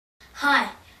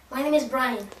Hi, my name is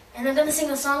Brian, and I'm going to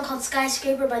sing a song called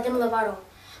Skyscraper by Demi Lovato.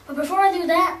 But before I do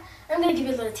that, I'm going to give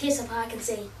you a little taste of how I can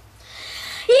sing.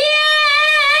 Yeah.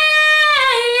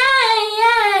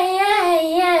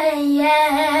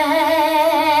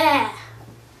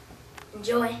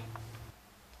 Enjoy.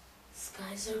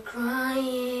 Skies are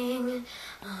crying,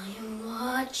 I am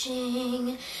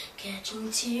watching, catching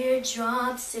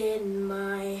teardrops in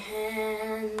my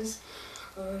hands.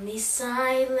 Only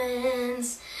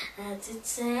silence at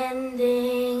its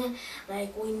ending,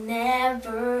 like we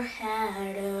never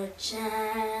had a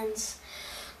chance.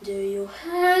 Do you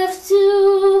have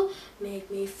to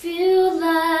make me feel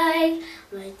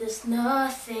like there's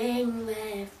nothing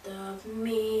left of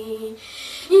me?